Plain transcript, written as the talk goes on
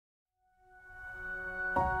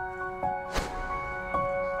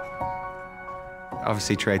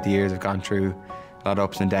Obviously throughout the years I've gone through a lot of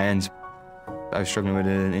ups and downs. I was struggling with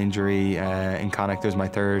an injury in Connacht. It was my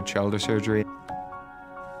third shoulder surgery.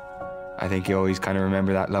 I think you always kind of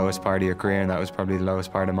remember that lowest part of your career, and that was probably the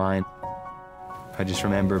lowest part of mine. I just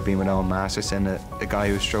remember being with Owen Masterson, a guy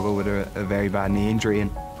who struggled with a very bad knee injury,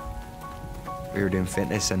 and we were doing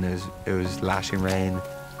fitness and it was lashing rain.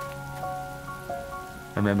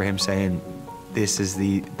 I remember him saying, this is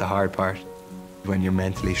the hard part, when you're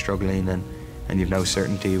mentally struggling and you've no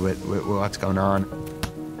certainty with what's going on.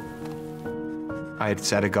 I had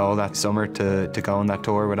set a goal that summer to go on that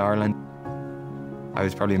tour with Ireland. I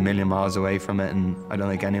was probably a million miles away from it, and I don't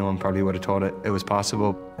think anyone probably would have thought it was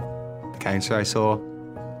possible. The counsellor I saw,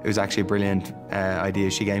 it was actually a brilliant idea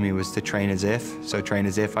she gave me, was to train as if. So train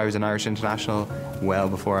as if I was an Irish international well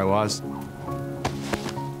before I was.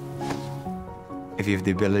 If you have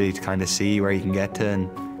the ability to kind of see where you can get to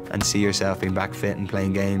and see yourself being back fit and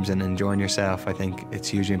playing games and enjoying yourself, I think it's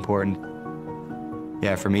hugely important.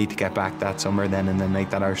 Yeah, for me to get back that summer then and then make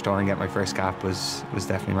that Irish tour and get my first cap was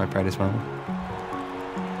definitely my proudest moment.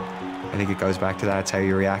 I think it goes back to that. It's how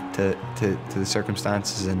you react to the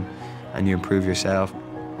circumstances and you improve yourself.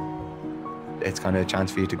 It's kind of a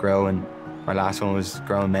chance for you to grow, and my last one was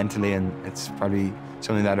growing mentally, and it's probably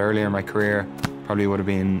something that earlier in my career probably would have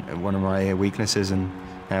been one of my weaknesses, and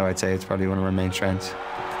now I'd say it's probably one of my main strengths.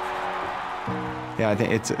 Yeah, I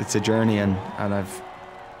think it's a journey, and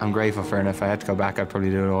I'm grateful for it, and if I had to go back, I'd probably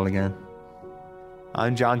do it all again.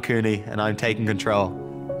 I'm John Cooney, and I'm taking control.